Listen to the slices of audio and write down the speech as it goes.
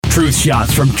Truth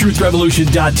shots from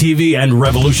truthrevolution.tv and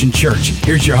Revolution Church.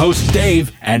 Here's your host,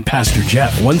 Dave, and Pastor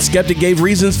Jeff. One skeptic gave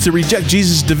reasons to reject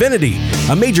Jesus' divinity.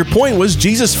 A major point was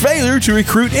Jesus' failure to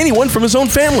recruit anyone from his own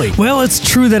family. Well, it's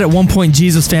true that at one point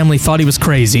Jesus' family thought he was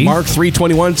crazy. Mark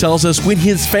 3:21 tells us when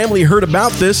his family heard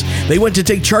about this, they went to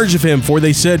take charge of him, for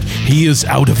they said, he is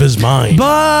out of his mind.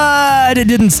 But it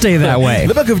didn't stay that way.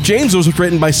 The book of James was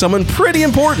written by someone pretty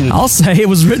important. I'll say it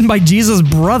was written by Jesus'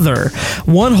 brother.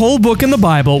 One whole book in the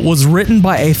Bible was written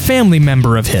by a family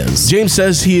member of his. James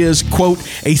says he is, quote,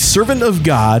 a servant of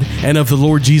God and of the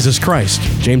Lord Jesus Christ.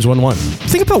 James 1:1.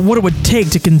 Think about what it would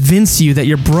take to convince you that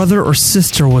your brother or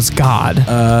sister was God.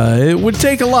 It would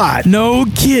take a lot. No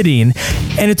kidding.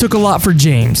 And it took a lot for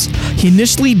James. He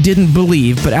initially didn't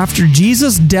believe, but after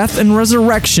Jesus' death and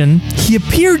resurrection, he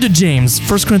appeared to James,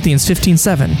 1 Corinthians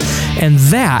 15:7. And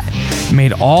that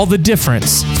made all the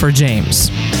difference for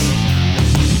James.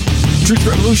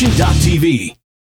 truthrevolution.tv